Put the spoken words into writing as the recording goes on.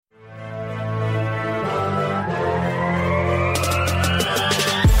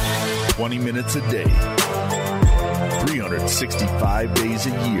20 minutes a day, 365 days a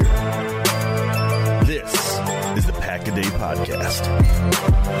year. This is the Pack-A-Day Podcast.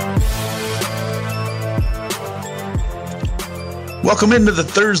 Welcome into the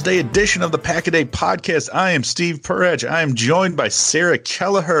Thursday edition of the Pack-A-Day Podcast. I am Steve Perhach. I am joined by Sarah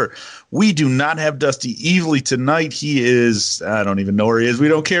Kelleher. We do not have Dusty Evely tonight. He is, I don't even know where he is. We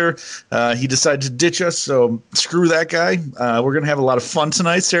don't care. He decided to ditch us, so screw that guy. We're going to have a lot of fun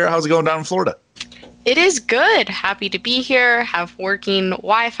tonight. Sarah, how's it going down in Florida? It is good. Happy to be here. Have working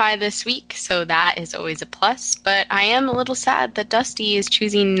Wi-Fi this week, so that is always a plus. But I am a little sad that Dusty is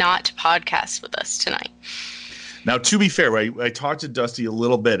choosing not to podcast with us tonight. Now, to be fair, I talked to Dusty a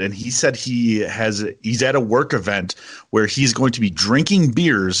little bit, and he said he's at a work event where he's going to be drinking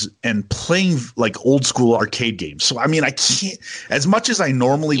beers and playing like old school arcade games. So, I mean, I can't, as much as I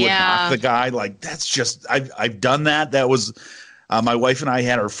normally would knock the guy, like that's just, I've done that. That was, my wife and I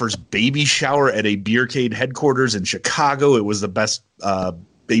had our first baby shower at a beercade headquarters in Chicago. It was the best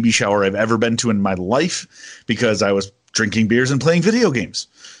baby shower I've ever been to in my life because I was drinking beers and playing video games.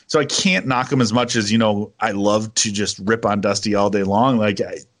 So I can't knock him as much as, I love to just rip on Dusty all day long.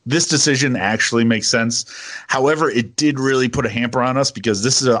 This decision actually makes sense. However, it did really put a hamper on us because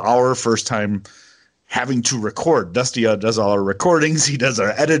this is our first time having to record. Dusty does all our recordings. He does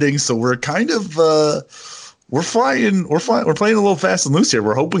our editing. So we're kind of we're playing a little fast and loose here.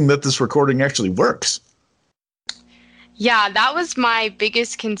 We're hoping that this recording actually works. Yeah, that was my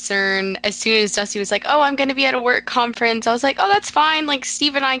biggest concern. As soon as Dusty was like, oh, I'm going to be at a work conference, I was like, oh, that's fine. Like,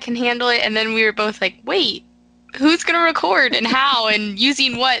 Steve and I can handle it. And then we were both like, wait, who's going to record and how and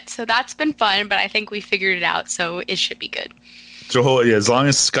using what? So that's been fun, but I think we figured it out. So it should be good. So yeah, as long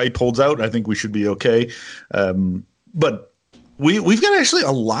as Skype holds out, I think we should be okay. But we've got actually a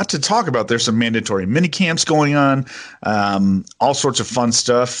lot to talk about. There's some mandatory minicamps going on, all sorts of fun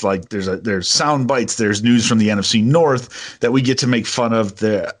stuff. Like there's sound bites, there's news from the NFC North that we get to make fun of.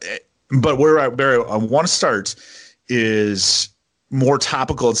 But where I want to start is more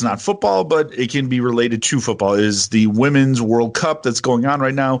topical. It's not football, but it can be related to football. Is the Women's World Cup that's going on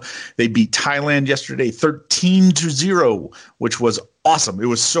right now. They beat Thailand yesterday 13-0, which was awesome. It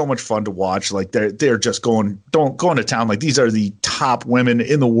was so much fun to watch. Like they're just going to town. Like these are the top women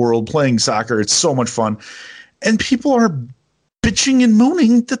in the world playing soccer. It's so much fun. And people are bitching and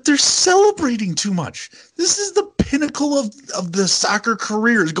moaning that they're celebrating too much. This is the pinnacle of the soccer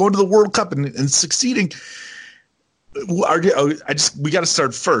careers, going to the World Cup and succeeding. We got to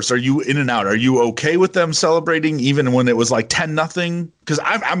start first. Are you in and out? Are you okay with them celebrating even when it was like 10-0? Because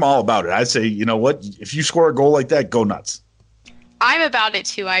I'm all about it. I say, you know what? If you score a goal like that, go nuts. I'm about it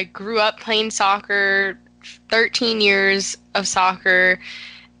too. I grew up playing soccer, 13 years of soccer,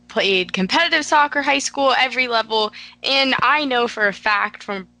 played competitive soccer, high school, every level. And I know for a fact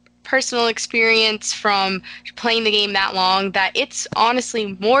from personal experience from playing the game that long that it's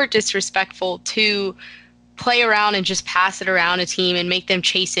honestly more disrespectful to play around and just pass it around a team and make them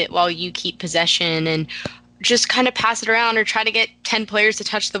chase it while you keep possession and just kind of pass it around or try to get 10 players to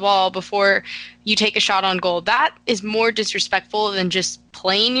touch the ball before you take a shot on goal. That is more disrespectful than just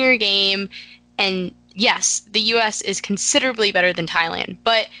playing your game. And yes, the U.S. is considerably better than Thailand,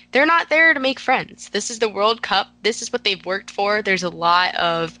 but they're not there to make friends. This is the World Cup. This is what they've worked for. There's a lot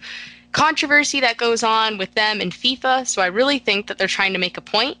of controversy that goes on with them and FIFA. So I really think that they're trying to make a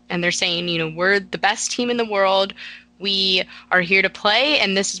point and they're saying, we're the best team in the world. We are here to play,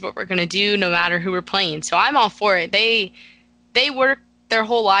 and this is what we're going to do no matter who we're playing. So I'm all for it. They work their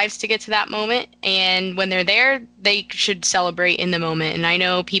whole lives to get to that moment, and when they're there, they should celebrate in the moment. And I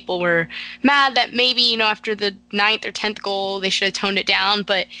know people were mad that maybe, after the 9th or 10th goal, they should have toned it down,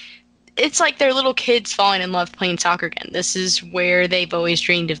 but it's like they're little kids falling in love playing soccer again. This is where they've always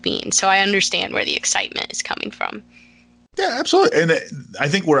dreamed of being. So I understand where the excitement is coming from. Yeah, absolutely. And I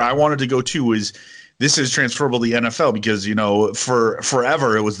think where I wanted to go to is this is transferable to the NFL because, for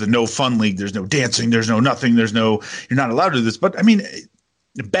forever it was the no fun league. There's no dancing. There's no nothing. You're not allowed to do this. But I mean,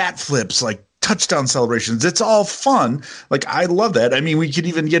 bat flips, like touchdown celebrations, it's all fun. Like, I love that. I mean, we could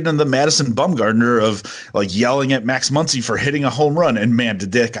even get into the Madison Bumgarner of like yelling at Max Muncy for hitting a home run. And man,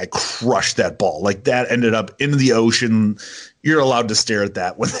 did that guy crush that ball. Like that ended up in the ocean. You're allowed to stare at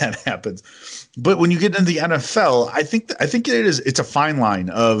that when that happens. But when you get into the NFL, I think it's a fine line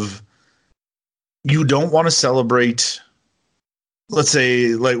of you don't want to celebrate let's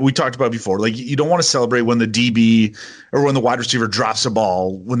say, like we talked about before, like you don't want to celebrate when the DB or when the wide receiver drops a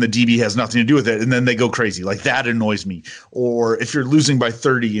ball when the DB has nothing to do with it and then they go crazy. Like that annoys me. Or if you're losing by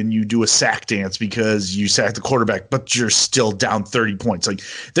 30 and you do a sack dance because you sacked the quarterback, but you're still down 30 points. Like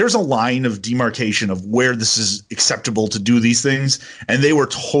there's a line of demarcation of where this is acceptable to do these things. And they were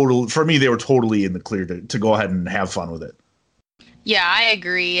totally in the clear to go ahead and have fun with it. Yeah, I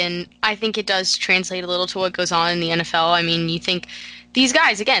agree, and I think it does translate a little to what goes on in the NFL. I mean, you think these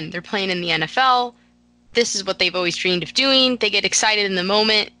guys, again, they're playing in the NFL. This is what they've always dreamed of doing. They get excited in the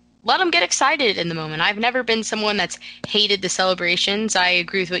moment. Let them get excited in the moment. I've never been someone that's hated the celebrations. I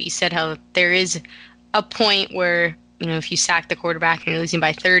agree with what you said, how there is a point where, if you sack the quarterback and you're losing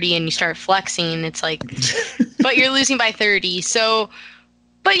by 30 and you start flexing, it's like, but you're losing by 30. So,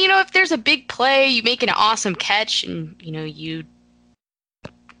 but, if there's a big play, you make an awesome catch and, you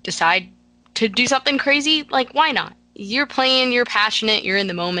decide to do something crazy, like why not? You're playing, you're passionate, you're in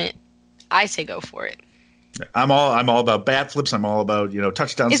the moment. I say go for it. I'm all about bat flips. I'm all about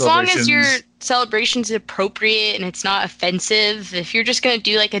touchdown as celebrations. Long as your celebration's appropriate and it's not offensive. If you're just gonna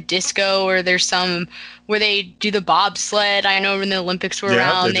do like a disco or there's some where they do the bobsled, I know when the Olympics were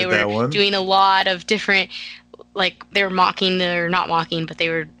around, they were doing a lot of different. Like they were not mocking, but they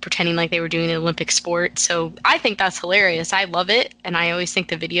were pretending like they were doing the Olympic sport. So I think that's hilarious. I love it. And I always think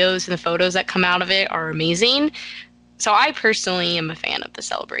the videos and the photos that come out of it are amazing. So I personally am a fan of the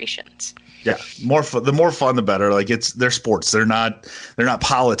celebrations. Yeah. The more fun, the better. Like they're sports. They're not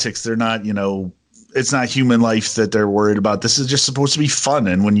politics. They're not, it's not human life that they're worried about. This is just supposed to be fun.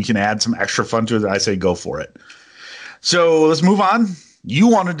 And when you can add some extra fun to it, I say go for it. So let's move on. You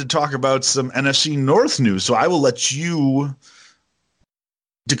wanted to talk about some NFC North news, so I will let you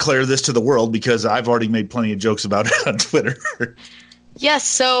declare this to the world because I've already made plenty of jokes about it on Twitter. Yes,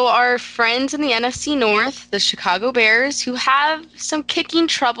 so our friends in the NFC North, the Chicago Bears, who have some kicking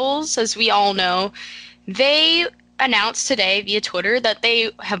troubles, as we all know, they announced today via Twitter that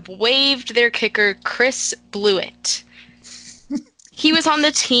they have waived their kicker, Chris Blewett. He was on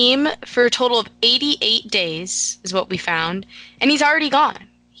the team for a total of 88 days, is what we found, and he's already gone.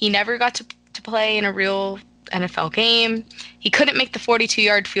 He never got to play in a real NFL game. He couldn't make the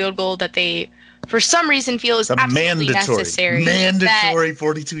 42-yard field goal that they, for some reason, feel is absolutely necessary. Mandatory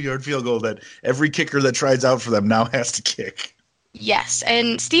 42-yard field goal that every kicker that tries out for them now has to kick. Yes,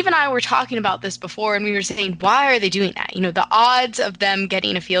 and Steve and I were talking about this before, and we were saying, why are they doing that? The odds of them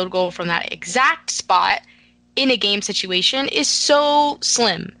getting a field goal from that exact spot in a game situation is so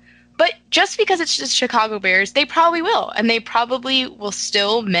slim. But just because it's just Chicago Bears, they probably will. And they probably will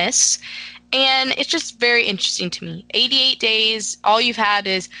still miss. And it's just very interesting to me. 88 days, all you've had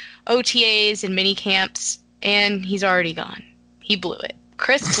is OTAs and mini camps, and he's already gone. He blew it.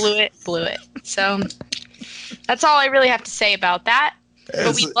 Chris blew it. So that's all I really have to say about that.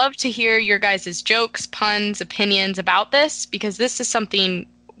 But we'd love to hear your guys' jokes, puns, opinions about this, because this is something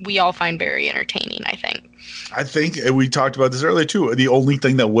we all find very entertaining, I think. I think we talked about this earlier too. The only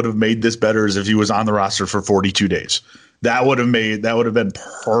thing that would have made this better is if he was on the roster for 42 days. That would have been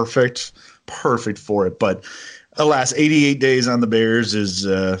perfect for it. But alas, 88 days on the Bears is.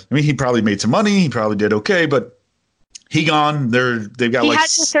 He probably made some money. He probably did okay, but he gone. They've got. He had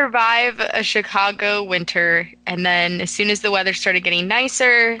to survive a Chicago winter, and then as soon as the weather started getting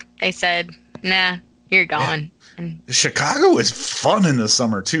nicer, they said, "Nah, you're gone." Chicago is fun in the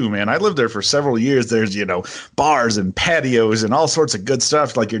summer too, man. I lived there for several years. There's, bars and patios and all sorts of good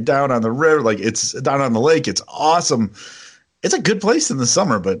stuff. Like you're down on the river, like it's down on the lake. It's awesome. It's a good place in the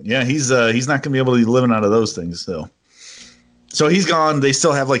summer, but yeah, he's not going to be able to be living out of those things still. So he's gone. They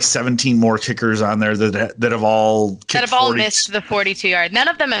still have like 17 more kickers on there that have all missed the 42-yard. None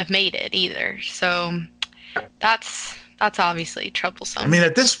of them have made it either. So that's obviously troublesome.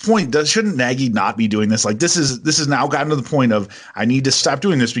 At this point, shouldn't Nagy not be doing this? Like this has now gotten to the point of I need to stop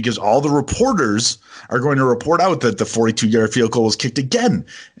doing this because all the reporters are going to report out that the 42-yard field goal was kicked again,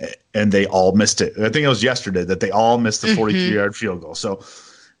 and they all missed it. I think it was yesterday that they all missed the 42-yard field goal. So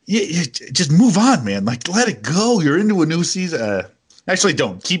you just move on, man. Like let it go. You're into a new season. Actually,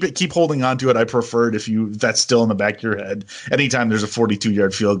 don't keep holding on to it. I prefer it if that's still in the back of your head. Anytime there's a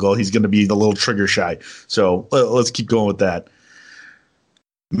 42-yard field goal, he's going to be a little trigger shy. So let's keep going with that.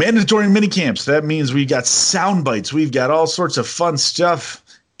 Mandatory minicamps. That means we got sound bites. We've got all sorts of fun stuff.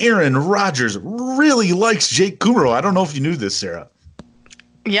 Aaron Rodgers really likes Jake Kummerow. I don't know if you knew this, Sarah.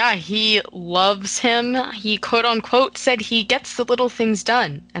 Yeah, he loves him. He quote unquote said he gets the little things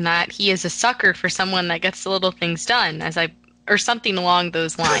done, and that he is a sucker for someone that gets the little things done. Or something along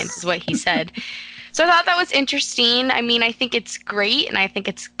those lines is what he said. So I thought that was interesting. I think it's great, and I think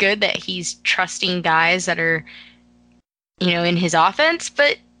it's good that he's trusting guys that are in his offense,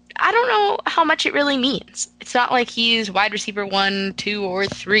 but I don't know how much it really means. It's not like he's wide receiver 1, 2, or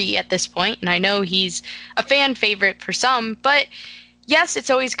 3 at this point, and I know he's a fan favorite for some, but yes, it's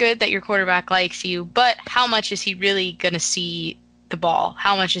always good that your quarterback likes you, but how much is he really going to see the ball?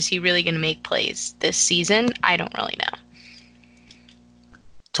 How much is he really going to make plays this season? I don't really know.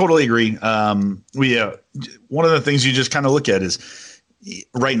 Totally agree. One of the things you just kind of look at is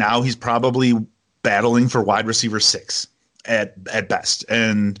right now he's probably battling for wide receiver 6 at best.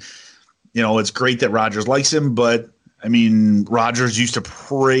 And, it's great that Rodgers likes him, but I mean, Rodgers used to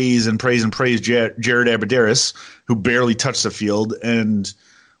praise Jared Abbrederis, who barely touched the field and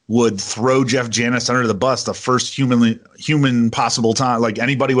would throw Jeff Janis under the bus the first human possible time. Like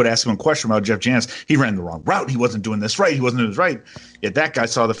anybody would ask him a question about Jeff Janis, he ran the wrong route. He wasn't doing this right. He wasn't doing this right. Yet that guy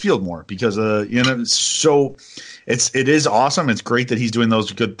saw the field more because so it is awesome. It's great that he's doing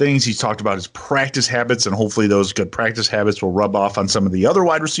those good things. He's talked about his practice habits, and hopefully those good practice habits will rub off on some of the other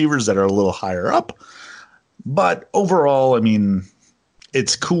wide receivers that are a little higher up. But overall, I mean,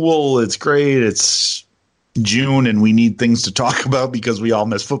 it's cool. It's great. It's June, and we need things to talk about because we all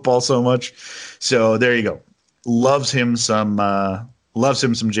miss football so much. So there you go. Loves him some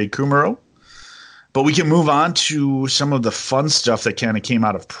Jake Kumaro. But we can move on to some of the fun stuff that kind of came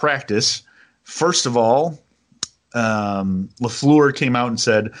out of practice. First of all, LaFleur came out and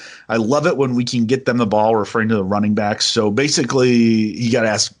said, I love it when we can get them the ball, referring to the running backs. So basically, he got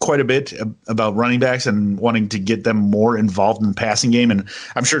asked quite a bit about running backs and wanting to get them more involved in the passing game. And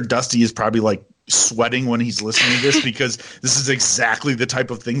I'm sure Dusty is probably like sweating when he's listening to this because this is exactly the type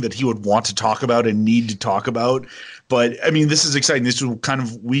of thing that he would want to talk about and need to talk about. But I mean, this is exciting. This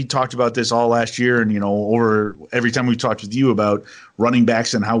was we talked about this all last year, and over every time we talked with you about running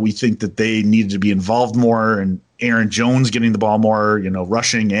backs and how we think that they needed to be involved more, and Aaron Jones getting the ball more,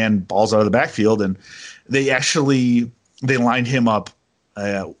 rushing and balls out of the backfield. And they lined him up.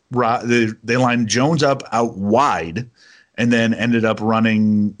 They lined Jones up out wide, and then ended up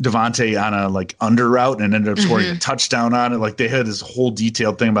running Devontae on a under route and ended up scoring a touchdown on it. Like they had this whole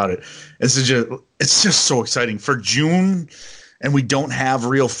detailed thing about it. It's just so exciting for June, and we don't have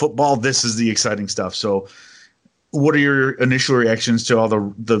real football. This is the exciting stuff. So what are your initial reactions to all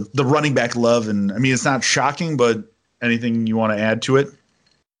the running back love? And I mean, it's not shocking, but anything you want to add to it?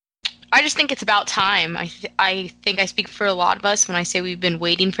 I just think it's about time. I think I speak for a lot of us when I say we've been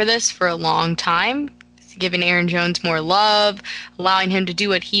waiting for this for a long time. Giving Aaron Jones more love, allowing him to do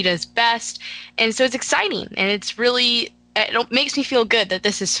what he does best. And so it's exciting, and it makes me feel good that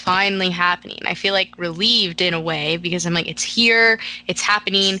this is finally happening. I feel like relieved in a way because I'm like, it's here, it's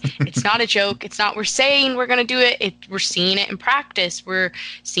happening, it's not a joke, it's not we're saying we're going to do it, we're seeing it in practice, we're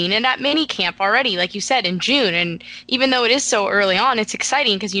seeing it at minicamp already, like you said, in June. And even though it is so early on, it's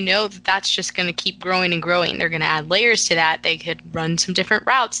exciting because that's just going to keep growing and growing. They're going to add layers to that. They could run some different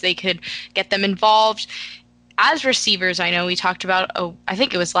routes. They could get them involved. As receivers, I know we talked about, I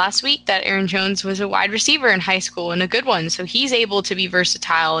think it was last week, that Aaron Jones was a wide receiver in high school and a good one. So he's able to be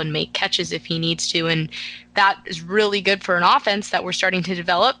versatile and make catches if he needs to. And that is really good for an offense that we're starting to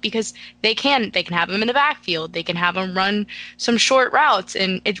develop because they can have him in the backfield. They can have him run some short routes.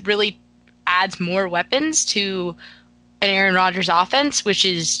 And it really adds more weapons to an Aaron Rodgers offense, which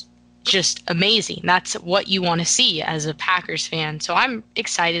is just amazing. That's what you want to see as a Packers fan. So I'm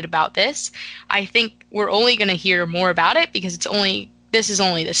excited about this. I think we're only going to hear more about it because this is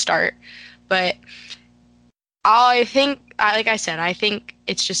only the start. But I think, like I said, I think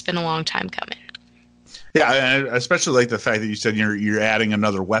it's just been a long time coming. Yeah, I especially like the fact that you said you're adding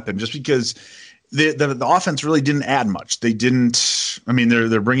another weapon, just because the offense really didn't add much. They didn't. I mean,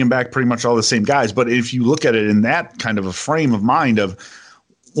 they're bringing back pretty much all the same guys. But if you look at it in that kind of a frame of mind of,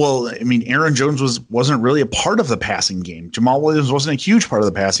 well, I mean, Aaron Jones wasn't really a part of the passing game. Jamal Williams wasn't a huge part of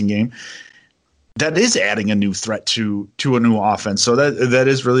the passing game. That is adding a new threat to a new offense. So that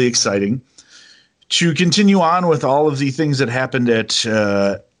is really exciting. To continue on with all of the things that happened at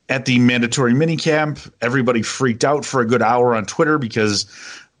the mandatory minicamp, everybody freaked out for a good hour on Twitter because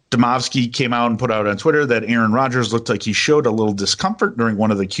Domovsky came out and put out on Twitter that Aaron Rodgers looked like he showed a little discomfort during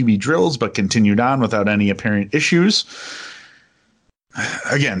one of the QB drills, but continued on without any apparent issues.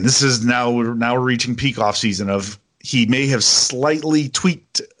 Again, this is now we're reaching peak off season of he may have slightly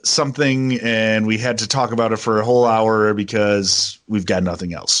tweaked something and we had to talk about it for a whole hour because we've got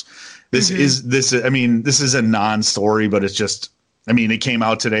nothing else. This is a non-story, but it's just, I mean, it came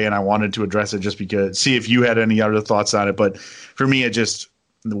out today and I wanted to address it just because, see if you had any other thoughts on it. But for me,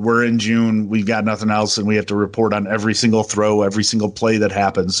 we're in June, we've got nothing else, and we have to report on every single throw, every single play that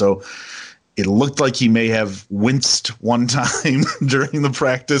happens. So it looked like he may have winced one time during the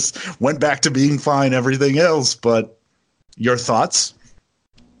practice, went back to being fine, everything else. But Your thoughts?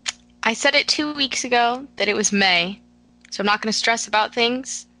 I said it 2 weeks ago that it was May, so I'm not going to stress about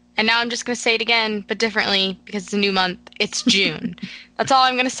things. And now I'm just going to say it again, but differently because it's a new month. It's June. That's all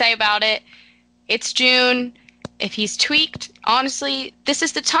I'm going to say about it. It's June. If he's tweaked, honestly, this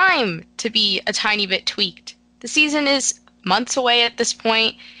is the time to be a tiny bit tweaked. The season is months away at this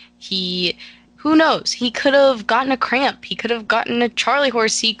point. Who knows? He could have gotten a cramp. He could have gotten a Charlie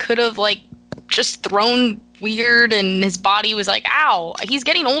horse. He could have, just thrown weird and his body was like, ow. He's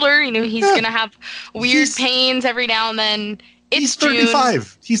getting older. He's going to have weird pains every now and then. He's 35.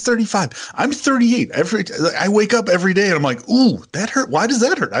 June. He's 35. I'm 38. I wake up every day and I'm like, ooh, that hurt. Why does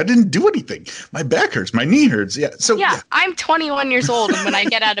that hurt? I didn't do anything. My back hurts. My knee hurts. Yeah. So yeah. I'm 21 years old, and when I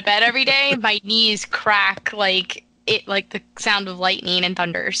get out of bed every day, my knees crack like the sound of lightning and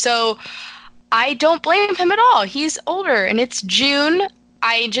thunder. So I don't blame him at all. He's older, and it's June.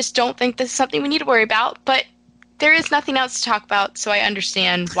 I just don't think this is something we need to worry about. But there is nothing else to talk about, so I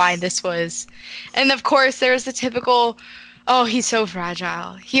understand why this was. And of course, there's the typical, oh, he's so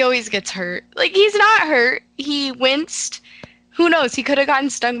fragile. He always gets hurt. He's not hurt. He winced. Who knows? He could have gotten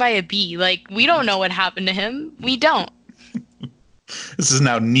stung by a bee. We don't know what happened to him. We don't. This is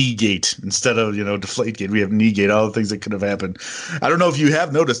now knee-gate instead of, Deflate-gate. We have knee-gate, all the things that could have happened. I don't know if you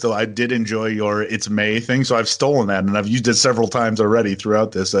have noticed, though, I did enjoy your It's May thing, so I've stolen that, and I've used it several times already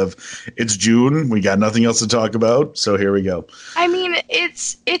throughout this of it's June, we got nothing else to talk about, so here we go. I mean,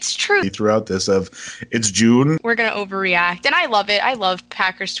 it's true. Throughout this of it's June. We're going to overreact, and I love it. I love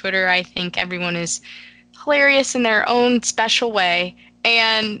Packers Twitter. I think everyone is hilarious in their own special way,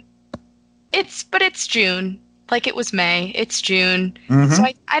 and it's June. It was May. It's June. Mm-hmm. So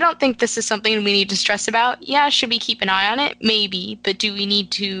I don't think this is something we need to stress about. Yeah, should we keep an eye on it? Maybe. But do we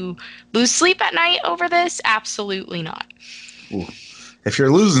need to lose sleep at night over this? Absolutely not. Ooh. If you're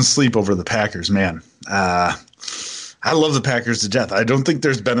losing sleep over the Packers, man, I love the Packers to death. I don't think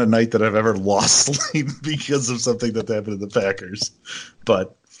there's been a night that I've ever lost sleep because of something that happened to the Packers.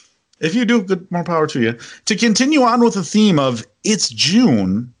 But if you do, good, more power to you. To continue on with the theme of it's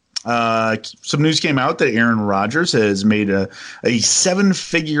June, some news came out that Aaron Rodgers has made a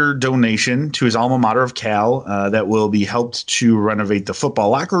 7-figure donation to his alma mater of Cal that will be helped to renovate the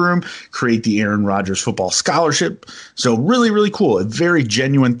football locker room, create the Aaron Rodgers Football Scholarship. So really, really cool. A very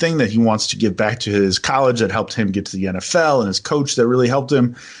genuine thing that he wants to give back to his college that helped him get to the NFL and his coach that really helped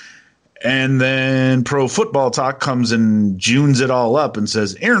him. And then Pro Football Talk comes and Junes it all up and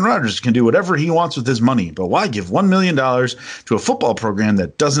says Aaron Rodgers can do whatever he wants with his money, but why give $1 million to a football program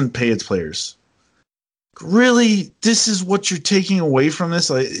that doesn't pay its players? Really? This is what you're taking away from this?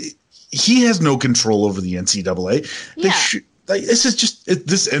 He has no control over the NCAA. Yeah. This is just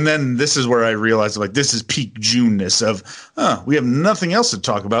this, and then this is where I realized this is peak June-ness of, we have nothing else to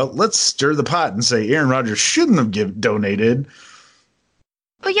talk about. Let's stir the pot and say Aaron Rodgers shouldn't have donated.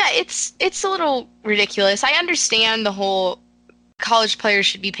 But yeah, it's a little ridiculous. I understand the whole college players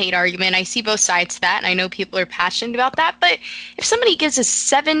should be paid argument. I see both sides to that, and I know people are passionate about that. But if somebody gives a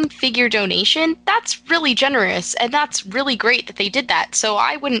 7-figure donation, that's really generous, and that's really great that they did that. So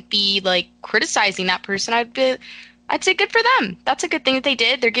I wouldn't be criticizing that person. I'd say good for them. That's a good thing that they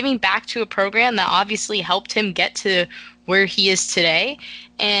did. They're giving back to a program that obviously helped him get to where he is today,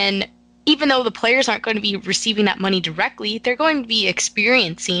 and even though the players aren't going to be receiving that money directly, they're going to be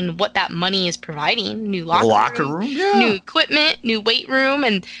experiencing what that money is providing. New locker room, yeah. New equipment, new weight room,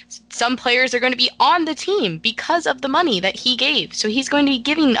 and some players are going to be on the team because of the money that he gave. So he's going to be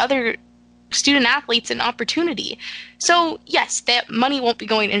giving other student athletes an opportunity. So yes, that money won't be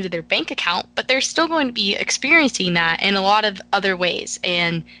going into their bank account, but they're still going to be experiencing that in a lot of other ways.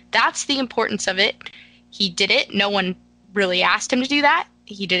 And that's the importance of it. He did it. No one really asked him to do that.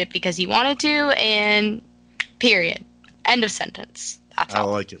 He did it because he wanted to, and period. End of sentence. That's all.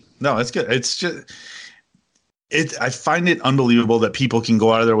 I like it. No, it's good. It's just I find it unbelievable that people can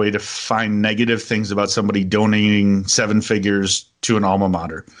go out of their way to find negative things about somebody donating 7 figures to an alma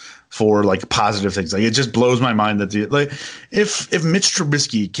mater for positive things. It just blows my mind that if Mitch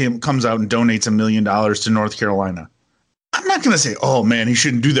Trubisky comes out and donates $1 million to North Carolina, I'm not going to say, oh, man, he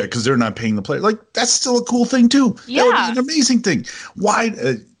shouldn't do that because they're not paying the player. That's still a cool thing, too. Yeah. That would be an amazing thing. Why?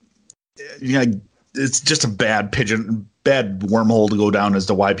 It's just a bad wormhole to go down as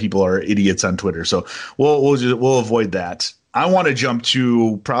to why people are idiots on Twitter. So we'll avoid that. I want to jump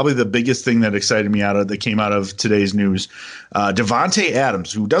to probably the biggest thing that excited me that came out of today's news. Devontae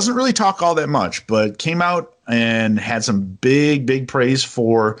Adams, who doesn't really talk all that much, but came out and had some big praise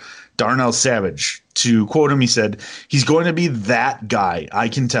for Darnell Savage. To quote him, he said, "He's going to be that guy. I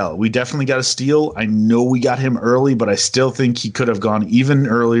can tell. We definitely got a steal. I know we got him early, but I still think he could have gone even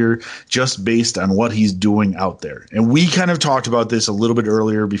earlier just based on what he's doing out there." And we kind of talked about this a little bit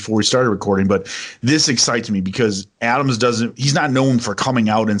earlier before we started recording, but this excites me because Adams he's not known for coming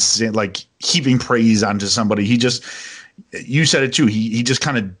out and like heaping praise onto somebody. You said it too. He just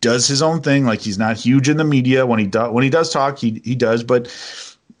kind of does his own thing. Like, he's not huge in the media. When he does talk, he does, but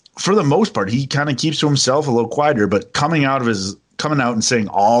for the most part, he kind of keeps to himself a little quieter, but coming out and saying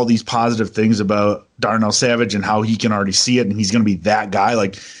all these positive things about Darnell Savage and how he can already see it and he's going to be that guy,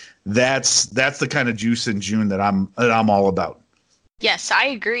 like that's the kind of juice in June that I'm all about. Yes, I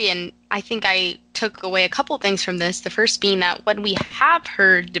agree, and I think I took away a couple things from this. The first being that when we have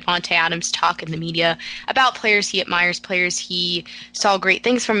heard Davante Adams talk in the media about players he admires, players he saw great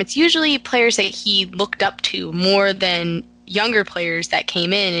things from, it's usually players that he looked up to more than younger players that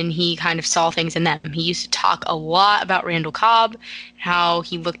came in and he kind of saw things in them. He used to talk a lot about Randall Cobb, how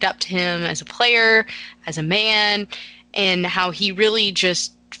he looked up to him as a player, as a man, and how he really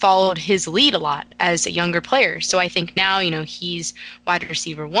just followed his lead a lot as a younger player. So I think now, he's wide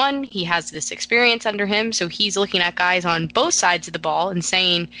receiver 1. He has this experience under him. So he's looking at guys on both sides of the ball and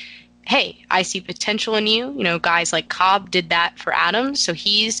saying, hey, I see potential in you. Guys like Cobb did that for Adams. So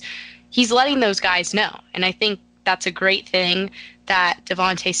he's letting those guys know. And I think that's a great thing that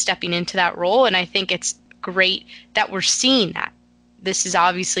Davante's stepping into that role, and I think it's great that we're seeing that. This is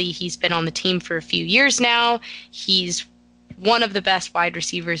obviously, he's been on the team for a few years now. He's one of the best wide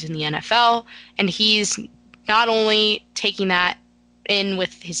receivers in the NFL, and he's not only taking that in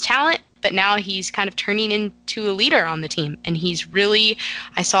with his talent, but now he's kind of turning into a leader on the team. And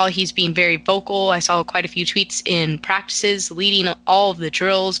I saw he's being very vocal. I saw quite a few tweets in practices leading all of the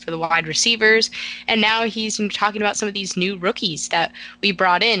drills for the wide receivers. And now he's talking about some of these new rookies that we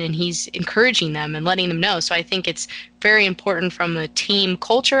brought in, and he's encouraging them and letting them know. So I think it's very important from a team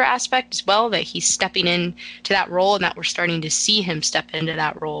culture aspect as well that he's stepping into that role and that we're starting to see him step into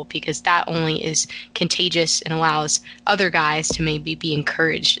that role, because that only is contagious and allows other guys to maybe be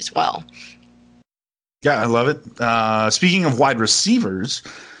encouraged as well. Yeah, I love it. Speaking of wide receivers,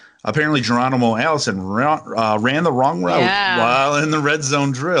 apparently Geronimo Allison ran the wrong route while in the red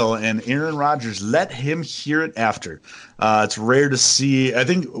zone drill, and Aaron Rodgers let him hear it after. It's rare to see. I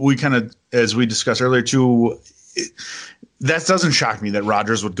think we kind of, as we discussed earlier too, that doesn't shock me that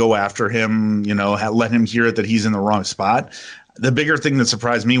Rodgers would go after him, let him hear it that he's in the wrong spot. The bigger thing that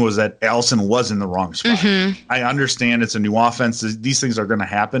surprised me was that Allison was in the wrong spot. Mm-hmm. I understand it's a new offense. These things are going to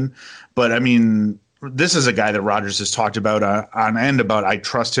happen. But, I mean, this is a guy that Rodgers has talked about on end about, I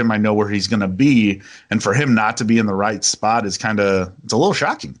trust him, I know where he's going to be. And for him not to be in the right spot is it's a little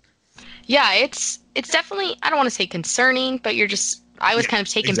shocking. Yeah, it's definitely, I don't want to say concerning, but I was kind of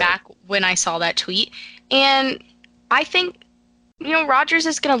taken back when I saw that tweet. And I think, Rodgers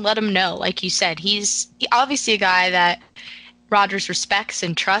is going to let him know. Like you said, he's obviously a guy that Rodgers respects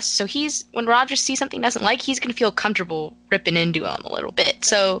and trusts. So when Rodgers sees something he doesn't like, he's going to feel comfortable ripping into him a little bit.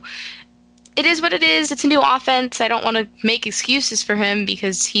 So it is what it is. It's a new offense. I don't want to make excuses for him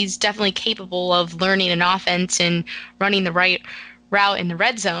because he's definitely capable of learning an offense and running the right route in the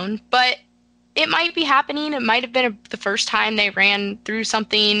red zone. But it might be happening. It might have been the first time they ran through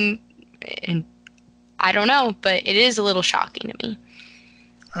something, and I don't know, but it is a little shocking to me.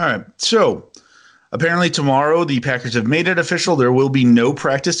 All right. So apparently tomorrow the Packers have made it official. There will be no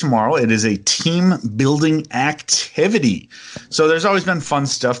practice tomorrow. It is a team building activity. So there's always been fun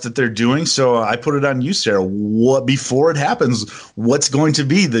stuff that they're doing. So I put it on you, Sarah. Before it happens, what's going to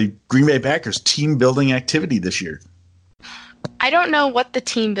be the Green Bay Packers team building activity this year? I don't know what the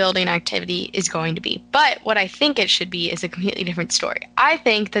team building activity is going to be, but what I think it should be is a completely different story. I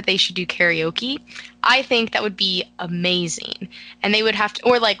think that they should do karaoke. I think that would be amazing. And they would have to,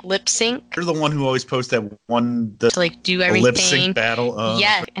 or like lip sync. You're the one who always posts that one, to like do everything. Lip sync battle.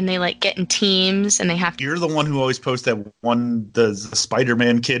 Yeah. And they like get in teams and they have to. You're the one who always posts that one, the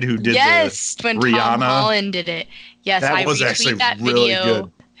Spider-Man kid who did when Rihanna. Tom Holland did it. Yes, that I was retweet actually that really video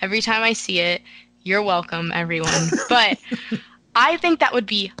good. Every time I see it. You're welcome, everyone. But I think that would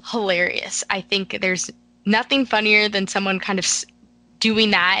be hilarious. I think there's nothing funnier than someone kind of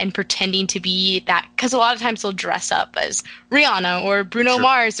doing that and pretending to be that, because a lot of times they'll dress up as Rihanna or Bruno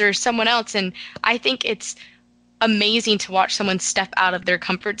Mars or someone else. And I think it's amazing to watch someone step out of their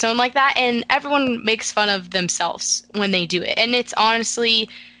comfort zone like that. And everyone makes fun of themselves when they do it. And it's honestly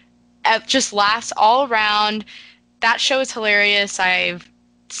just laughs all around. That show is hilarious. I've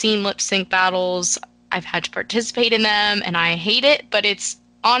seen lip sync battles. I've had to participate in them and I hate it, but it's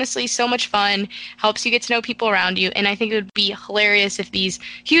honestly so much fun, helps you get to know people around you, and I think it would be hilarious if these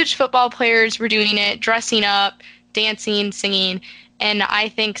huge football players were doing it, dressing up, dancing, singing, and I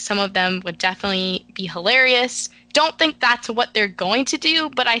think some of them would definitely be hilarious. Don't think that's what they're going to do,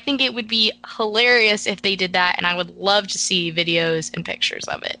 but I think it would be hilarious if they did that, and I would love to see videos and pictures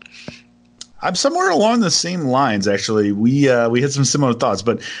of it. I'm somewhere along the same lines, actually. We had some similar thoughts,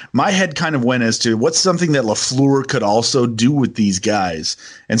 but my head kind of went as to what's something that LaFleur could also do with these guys.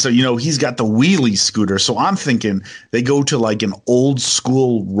 And so, he's got the wheelie scooter. So I'm thinking they go to like an old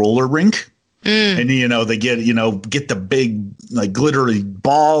school roller rink. And, they get the big like glittery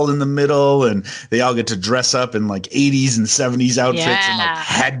ball in the middle, and they all get to dress up in like 80s and 70s outfits and like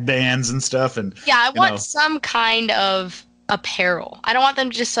headbands and stuff. And I want some kind of apparel. I don't want them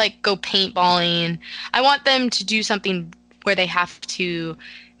to just like go paintballing. I want them to do something where they have to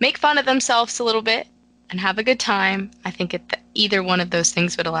make fun of themselves a little bit and have a good time. I think either one of those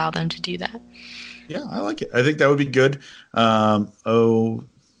things would allow them to do that. Yeah, I like it. I think that would be good.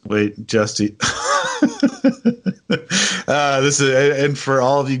 Wait, Justy. This is, and for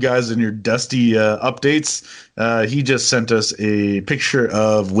all of you guys in your Dusty updates, he just sent us a picture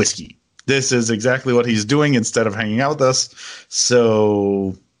of whiskey. This is exactly what he's doing instead of hanging out with us.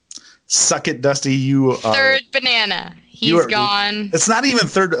 So suck it, Dusty. You are third banana. He's gone. It's not even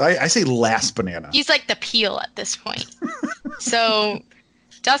third. I say last banana. He's like the peel at this point. So,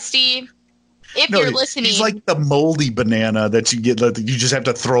 Dusty, if you're listening, he's like the moldy banana that you get that you just have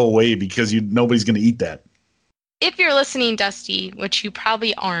to throw away because nobody's going to eat that. If you're listening, Dusty, which you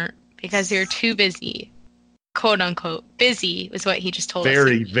probably aren't because you're too busy, quote unquote, busy is what he just told us.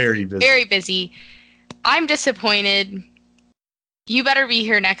 Very, very busy. Very busy. I'm disappointed. You better be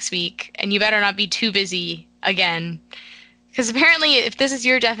here next week, and you better not be too busy again. Because apparently, if this is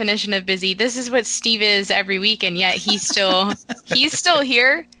your definition of busy, this is what Steve is every week, and yet he's still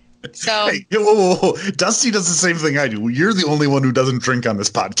here. So hey, whoa. Dusty does the same thing I do. You're the only one who doesn't drink on this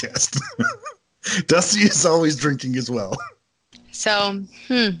podcast. Dusty is always drinking as well. So,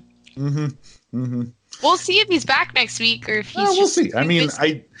 We'll see if he's back next week or if he's. We'll see. I mean,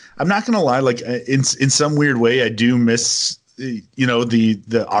 I'm not gonna lie. Like in some weird way, I do miss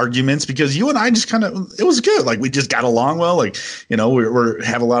the arguments because you and I just kind of it was good. Like we just got along well. Like we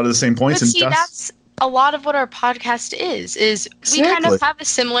have a lot of the same points. But see, that's a lot of what our podcast is exactly. We kind of have a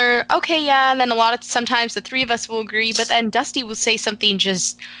similar, and then sometimes the three of us will agree, but then Dusty will say something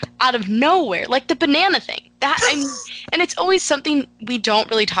just out of nowhere, like the banana thing. And it's always something we don't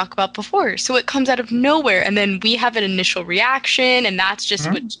really talk about before. So it comes out of nowhere, and then we have an initial reaction, and that's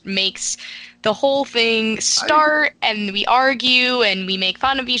just what makes the whole thing start, and we argue, and we make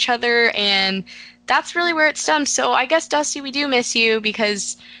fun of each other, and that's really where it stems. So I guess, Dusty, we do miss you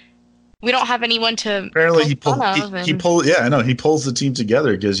because we don't have anyone to. Apparently, he pulls the team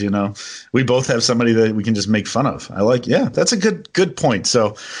together because we both have somebody that we can just make fun of. That's a good point.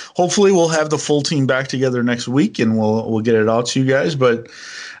 So hopefully we'll have the full team back together next week, and we'll get it all to you guys. But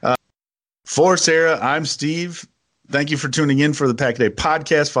for Sarah, I'm Steve. Thank you for tuning in for the Pack a Day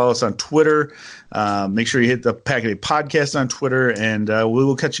podcast. Follow us on Twitter. Make sure you hit the Pack a Day podcast on Twitter, and we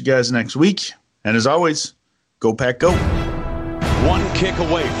will catch you guys next week. And as always, go Pack, go. One kick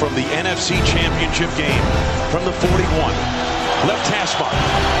away from the NFC Championship game from the 41. Left hash mark.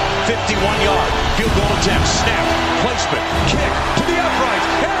 51-yard field goal attempt. Snap. Placement. Kick to the outside.